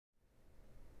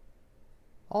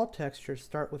All textures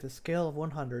start with a scale of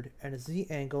 100 and a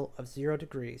z-angle of 0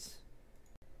 degrees.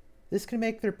 This can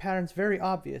make their patterns very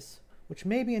obvious, which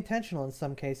may be intentional in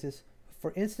some cases, but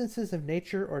for instances of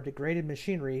nature or degraded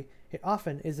machinery, it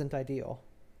often isn't ideal.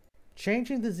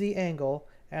 Changing the z-angle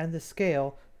and the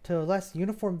scale to less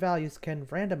uniform values can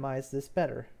randomize this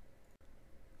better.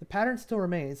 The pattern still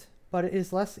remains, but it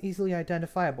is less easily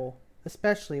identifiable,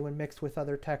 especially when mixed with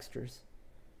other textures.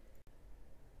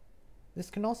 This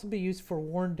can also be used for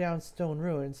worn-down stone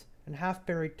ruins and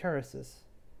half-buried terraces.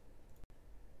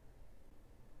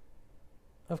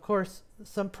 Of course,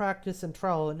 some practice and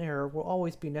trial and error will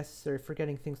always be necessary for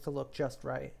getting things to look just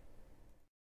right.